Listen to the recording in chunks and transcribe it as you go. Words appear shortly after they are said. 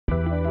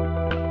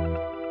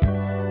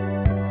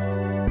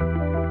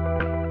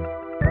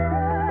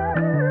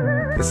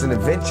It's an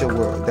adventure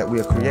world that we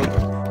are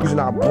creating, using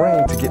our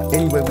brain to get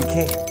anywhere we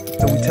can.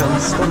 So we tell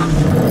these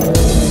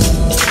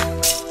stories.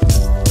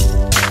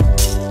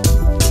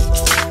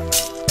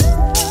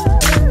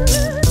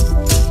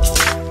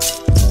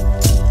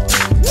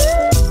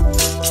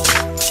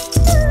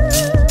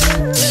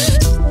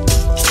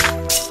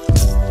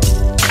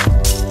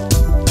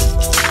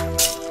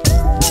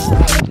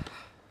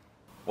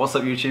 What's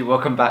up YouTube,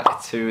 welcome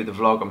back to the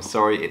vlog. I'm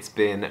sorry it's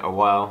been a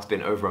while, it's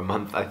been over a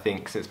month I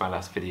think since my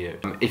last video.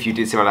 If you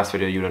did see my last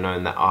video you would have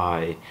known that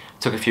I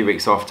took a few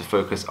weeks off to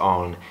focus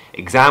on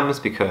exams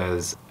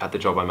because at the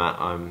job I'm at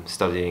I'm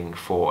studying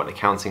for an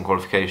accounting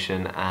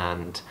qualification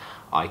and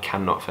I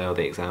cannot fail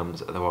the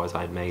exams, otherwise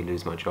I may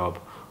lose my job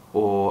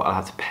or I'll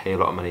have to pay a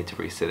lot of money to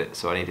resit it,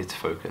 so I needed to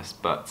focus.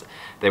 But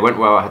they went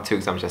well. I had 2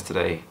 exams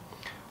yesterday,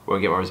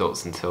 won't get my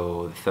results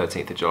until the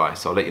 13th of July,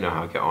 so I'll let you know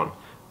how I get on.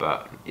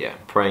 But yeah,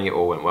 praying it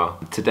all went well.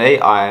 Today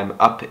I am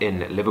up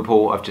in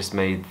Liverpool. I've just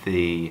made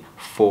the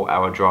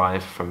 4-hour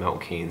drive from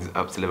Milton Keynes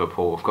up to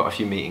Liverpool. I've got a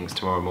few meetings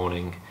tomorrow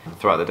morning,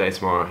 throughout the day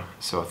tomorrow,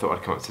 so I thought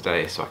I'd come up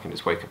today so I can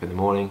just wake up in the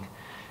morning,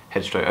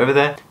 head straight over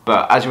there.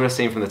 But as you would have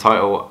seen from the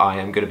title, I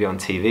am going to be on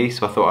TV,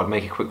 so I thought I'd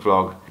make a quick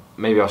vlog.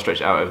 Maybe I'll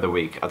stretch it out over the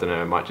week, I don't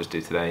know, I might just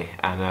do today,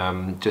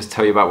 and just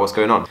tell you about what's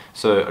going on.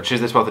 So on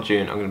Tuesday the 12th of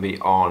June, I'm going to be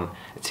on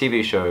a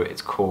TV show.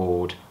 It's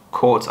called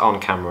Caught on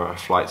Camera,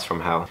 Flights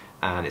from Hell.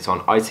 And it's on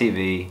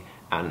ITV,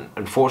 and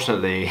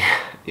unfortunately,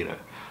 you know,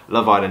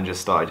 Love Island just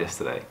started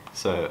yesterday,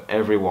 so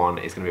everyone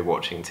is going to be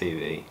watching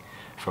TV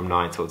from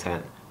 9 till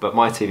 10. But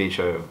my TV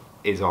show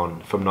is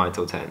on from 9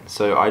 till 10,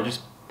 so I just,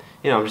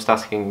 you know, I'm just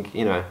asking,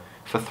 you know,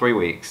 for 3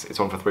 weeks,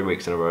 it's on for 3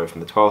 weeks in a row, from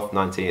the 12th,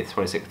 19th,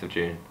 26th of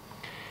June.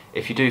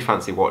 If you do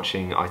fancy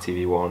watching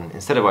ITV1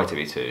 instead of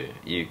ITV2,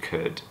 you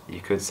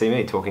could see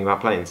me talking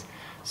about planes.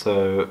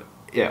 So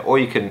yeah, or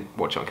you can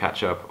watch it on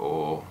catch up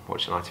or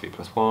watch it on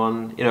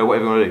ITV+1, you know,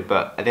 whatever you want to do.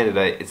 But at the end of the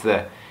day, it's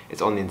there,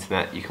 it's on the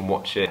internet, you can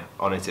watch it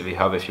on ITV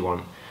Hub if you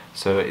want.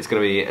 So it's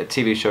going to be a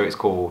TV show. It's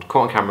called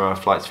Caught on Camera,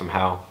 Flights from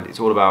Hell. It's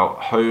all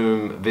about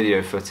home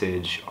video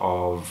footage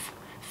of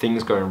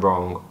things going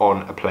wrong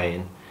on a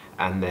plane,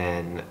 and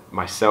then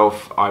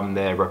myself, I'm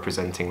there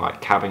representing like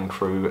cabin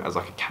crew, as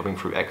like a cabin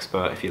crew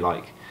expert if you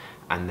like.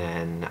 And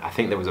then I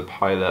think there was a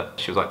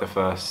pilot, she was like the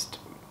first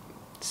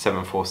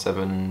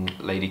 747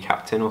 lady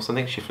captain or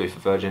something, she flew for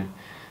Virgin.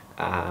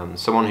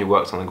 Someone who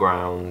works on the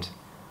ground,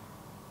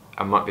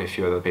 and might be a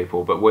few other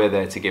people, but we're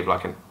there to give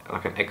like an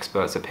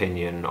expert's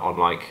opinion on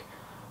like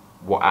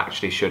what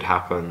actually should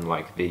happen,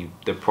 like the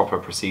proper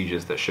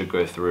procedures that should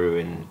go through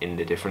in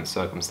the different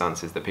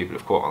circumstances that people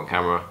have caught on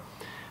camera,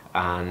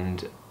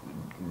 and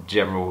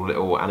general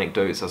little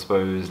anecdotes, I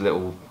suppose,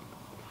 little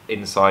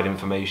inside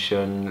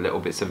information, little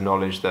bits of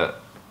knowledge that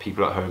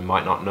people at home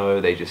might not know.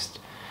 They just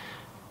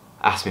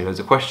asked me loads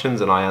of questions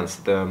and I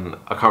answered them.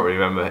 I can't really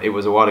remember, it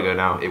was a while ago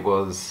now. It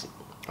was,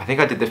 I think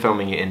I did the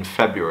filming in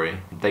February.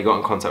 They got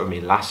in contact with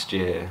me last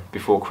year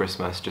before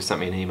Christmas, just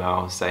sent me an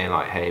email saying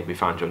like, hey, we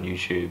found you on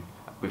YouTube,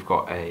 we've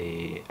got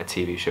a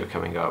TV show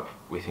coming up,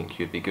 we think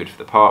you'd be good for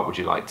the part, would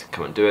you like to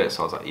come and do it?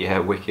 So I was like, yeah,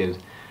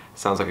 wicked,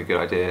 sounds like a good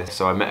idea.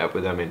 So I met up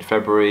with them in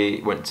February,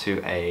 went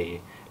to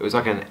it was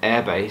like an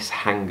airbase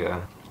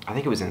hangar, I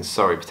think it was in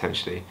Surrey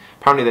potentially.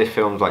 Apparently they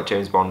filmed like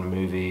James Bond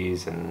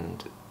movies,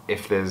 and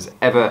if there's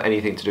ever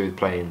anything to do with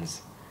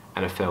planes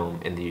and a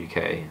film in the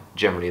UK,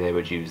 generally they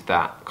would use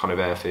that kind of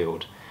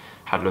airfield.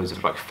 Had loads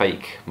of like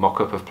fake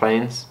mock-up of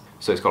planes,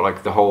 so it's got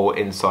like the whole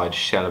inside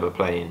shell of a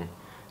plane,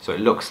 so it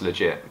looks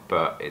legit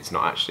but it's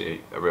not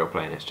actually a real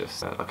plane, it's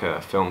just like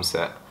a film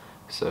set.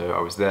 So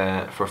I was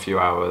there for a few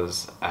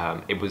hours.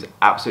 It was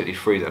absolutely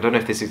freezing. I don't know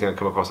if this is going to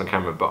come across on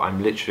camera, but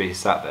I'm literally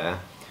sat there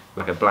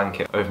with like a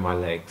blanket over my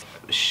legs,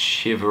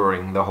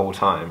 shivering the whole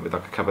time with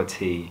like a cup of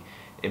tea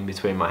in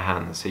between my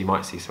hands, so you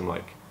might see some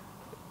like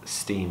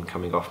steam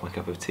coming off my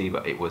cup of tea,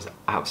 but it was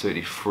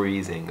absolutely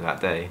freezing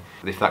that day.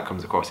 If that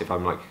comes across, if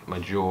I'm like, my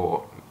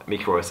jaw,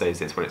 Mieke always says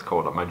this when it's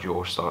cold, like my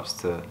jaw starts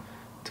to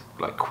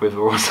like quiver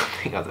or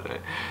something, I don't know,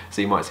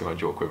 so you might see my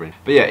jaw quivering.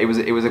 But yeah, it was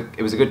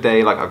a good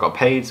day, like I got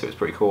paid, so it's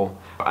pretty cool.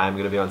 I am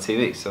going to be on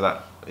TV, so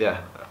that,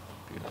 yeah,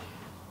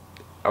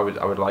 I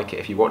would like it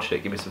if you watch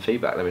it, give me some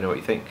feedback, let me know what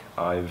you think.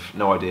 I've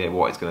no idea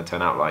what it's going to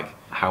turn out like,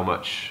 how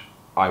much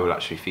I will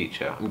actually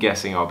feature. I'm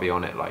guessing I'll be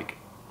on it like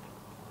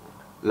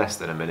less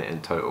than a minute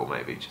in total,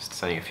 maybe just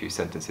saying a few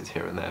sentences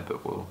here and there, but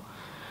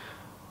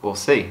we'll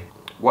see.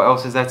 What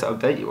else is there to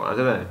update you on? I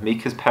don't know.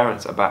 Mieke's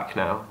parents are back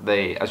now.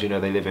 They, as you know,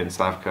 they live in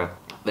South Africa.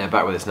 They're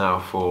back with us now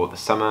for the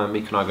summer.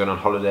 Mieke and I are going on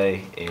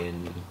holiday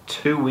in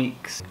 2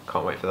 weeks.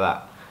 Can't wait for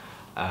that.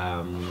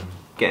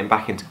 Getting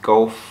back into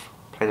golf,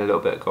 playing a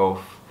little bit of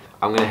golf.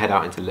 I'm going to head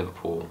out into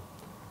Liverpool,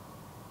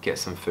 get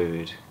some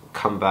food,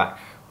 come back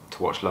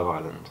to watch Love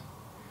Island.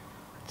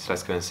 So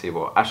let's go and see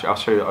what. Actually, I'll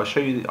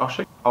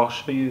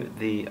show you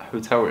the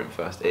hotel room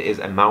first. It is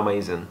a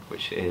Malmaison,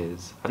 which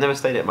is, I've never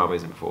stayed at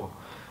Malmaison before,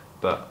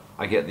 but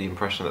I get the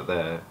impression that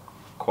they're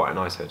quite a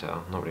nice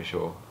hotel. Not really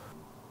sure.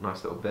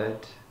 Nice little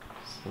bed,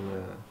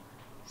 some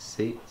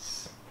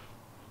seats,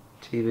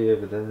 TV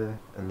over there,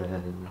 and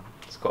then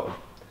it's got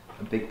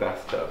a big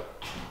bathtub.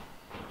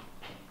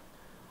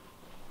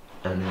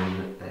 and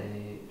then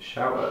a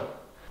shower.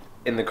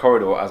 In the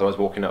corridor, as I was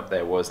walking up,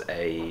 there was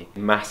a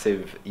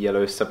massive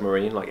yellow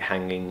submarine like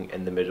hanging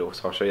in the middle,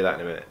 so I'll show you that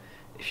in a minute.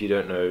 If you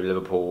don't know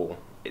Liverpool,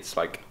 it's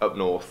like up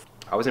north.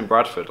 I was in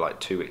Bradford like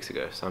 2 weeks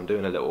ago, so I'm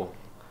doing a little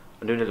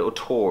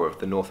tour of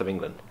the north of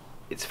England.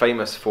 It's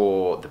famous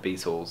for the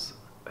Beatles,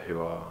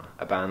 who are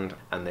a band,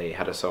 and they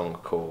had a song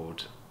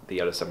called The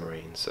Yellow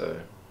Submarine,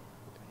 so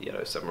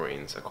yellow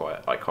submarines are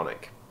quite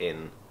iconic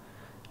in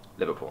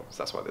Liverpool, so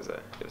that's why there's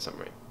a yellow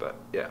submarine. But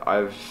yeah, have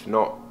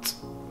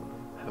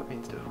I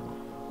been to Liverpool?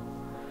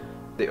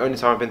 The only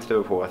time I've been to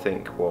Liverpool, I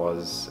think,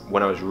 was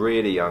when I was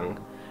really young.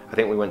 I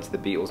think we went to the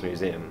Beatles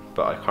Museum,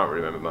 but I can't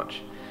really remember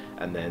much.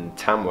 And then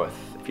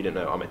Tamworth, if you don't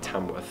know, I'm a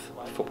Tamworth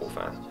football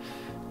fan,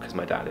 because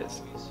my dad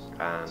is.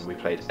 And we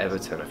played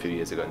Everton a few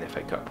years ago in the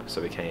FA Cup,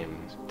 so we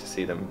came to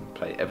see them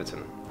play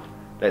Everton.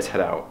 Let's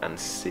head out and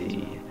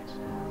see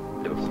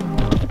Liverpool.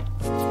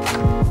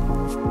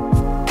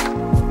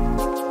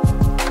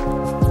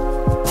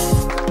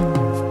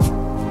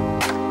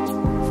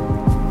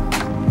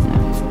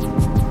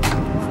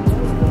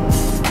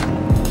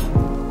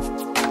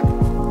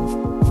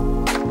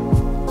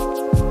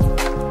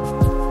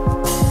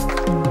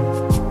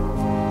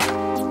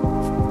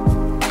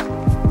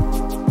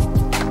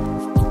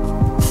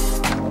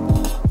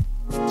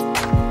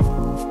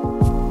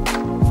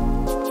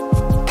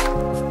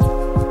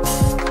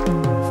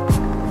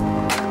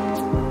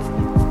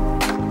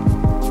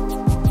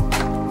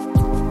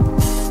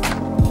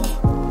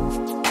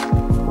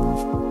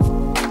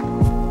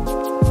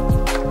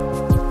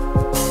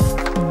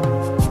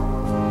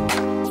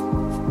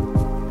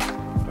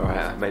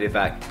 Made it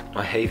back.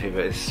 My hay fever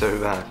is so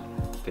bad.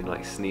 I've been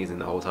like sneezing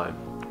the whole time.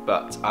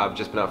 But I've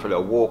just been out for a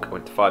little walk. I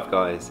went to Five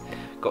Guys,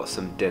 got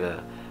some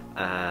dinner,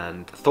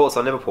 and thoughts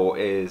on Liverpool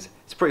is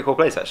it's a pretty cool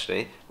place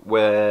actually.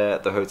 Where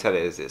the hotel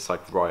is, it's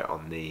like right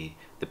on the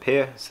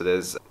pier. So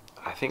there's,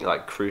 I think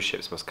like cruise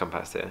ships must come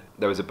past here.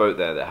 There was a boat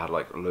there that had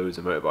like loads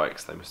of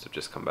motorbikes. They must have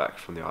just come back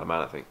from the Isle of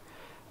Man, I think.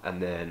 And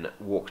then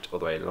walked all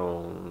the way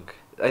along,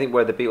 I think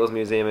where the Beatles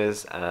Museum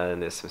is,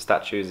 and there's some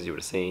statues as you would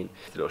have seen.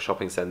 The little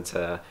shopping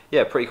centre.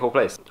 Yeah, pretty cool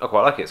place. I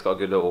quite like it. It's got a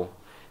good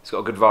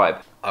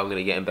vibe. I'm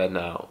gonna get in bed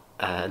now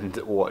and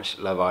watch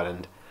Love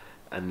Island,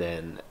 and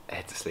then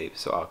head to sleep.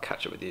 So I'll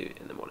catch up with you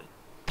in the morning.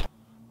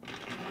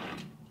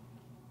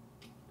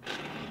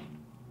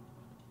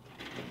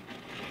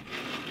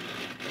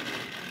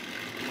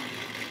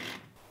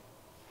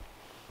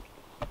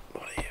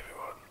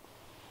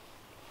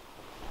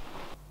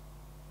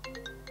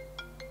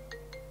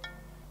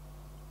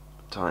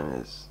 Time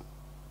is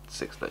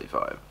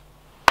 6:35.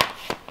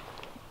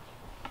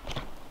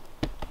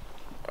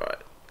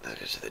 Alright, let's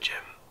go to the gym.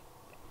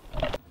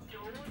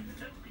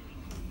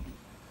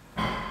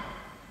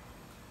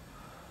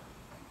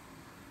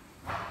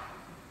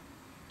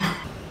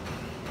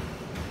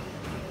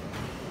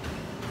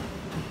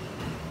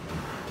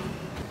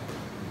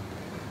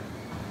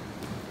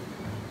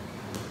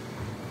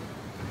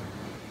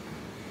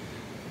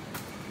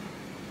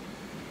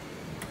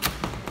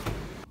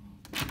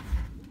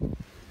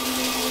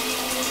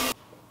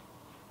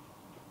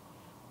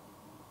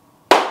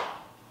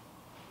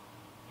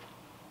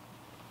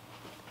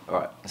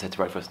 Alright, let's head to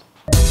breakfast.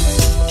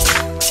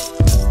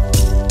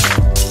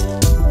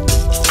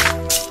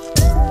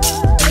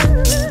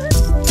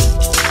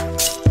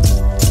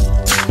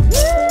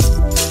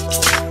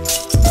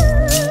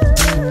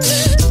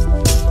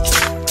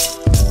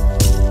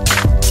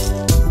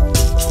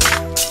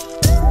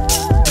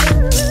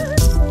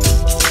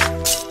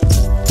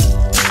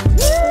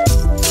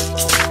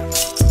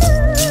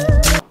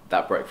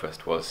 That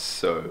breakfast was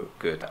so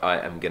good. I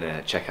am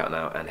gonna check out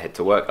now and head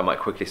to work. I might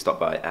quickly stop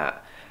by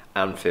at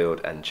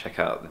Anfield and check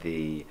out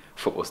the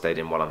football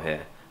stadium while I'm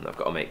here. And I've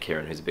got a mate,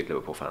 Kieran, who's a big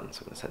Liverpool fan,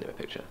 so I'm going to send him a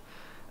picture.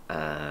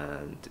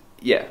 And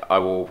yeah, I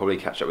will probably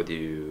catch up with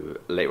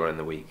you later on in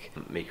the week.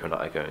 Mieke and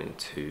I are going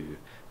to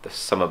the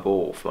summer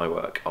ball for my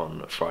work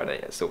on Friday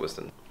at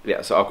Silverstone.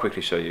 Yeah, so I'll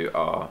quickly show you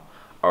our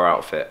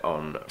outfit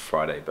on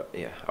Friday, but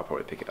yeah, I'll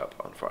probably pick it up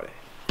on Friday.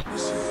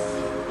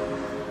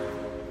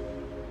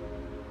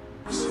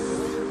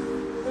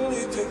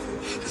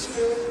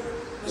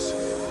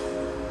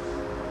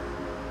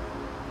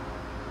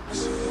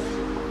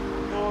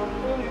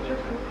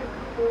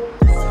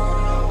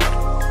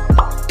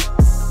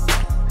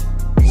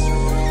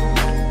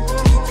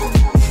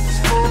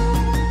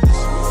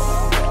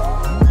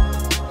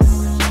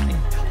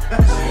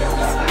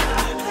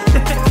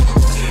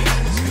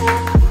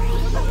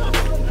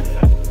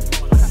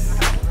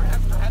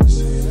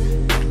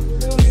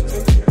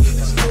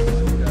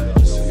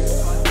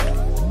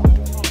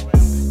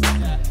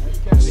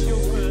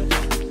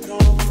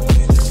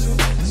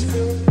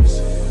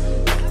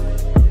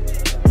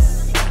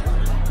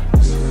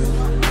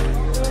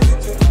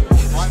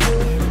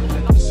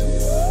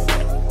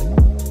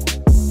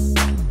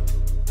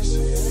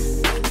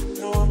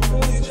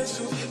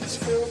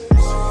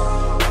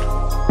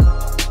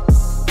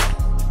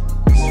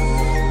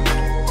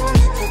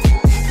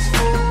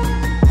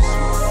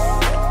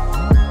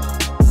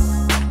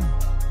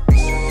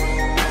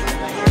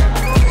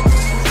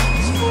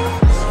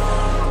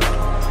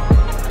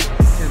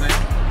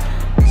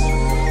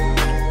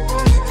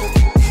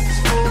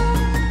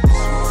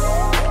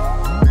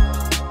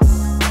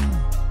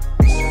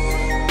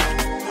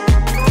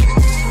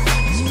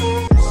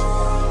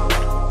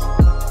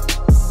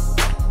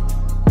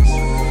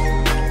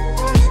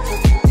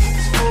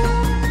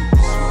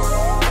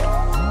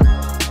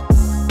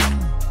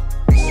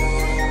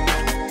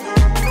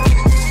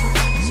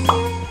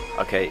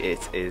 Okay,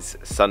 it is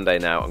Sunday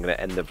now. I'm going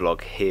to end the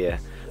vlog here.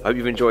 I hope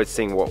you've enjoyed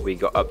seeing what we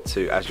got up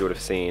to. As you would have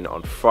seen,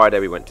 on Friday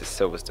we went to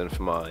Silverstone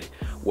for my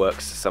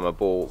works summer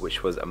ball,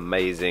 which was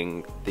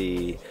amazing.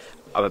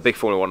 I'm a big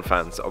Formula 1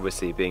 fan, so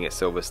obviously being at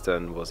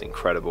Silverstone was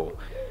incredible.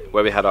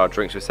 Where we had our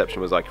drinks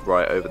reception was like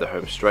right over the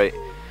home straight,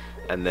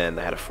 and then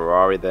they had a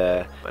Ferrari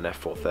there, an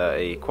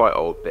F430, quite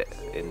old, bit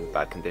in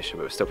bad condition,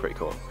 but it was still pretty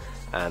cool.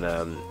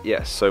 And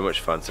yeah, so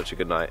much fun, such a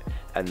good night.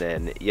 And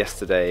then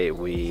yesterday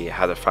we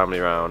had a family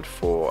round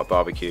for a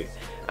barbecue,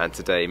 and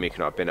today Mieke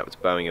and I have been up to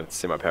Birmingham to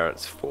see my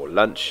parents for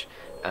lunch,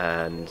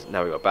 and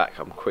now we got back.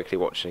 I'm quickly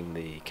watching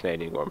the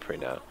Canadian Grand Prix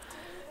now,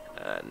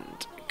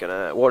 and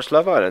gonna watch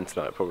Love Island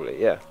tonight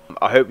probably, yeah.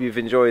 I hope you've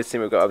enjoyed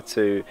seeing what we got up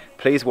to.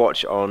 Please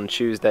watch on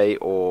Tuesday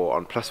or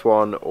on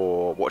 +1,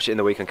 or watch it in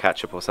the week on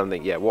catch up or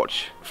something. Yeah,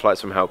 watch Flights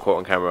from Hell caught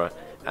on camera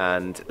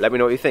and let me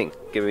know what you think.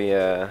 Give me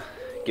a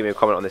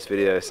comment on this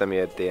video, send me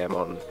a DM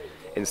on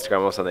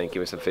Instagram or something, give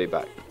me some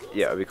feedback.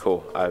 Yeah, it'd be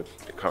cool. I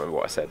can't remember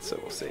what I said, so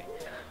we'll see.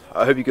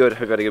 I hope you're good,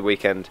 hope you had a good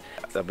weekend.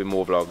 There'll be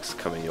more vlogs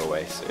coming your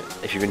way soon.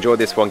 If you've enjoyed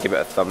this one, give it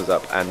a thumbs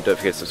up and don't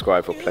forget to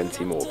subscribe for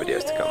plenty more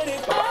videos to come.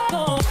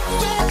 Bye bye.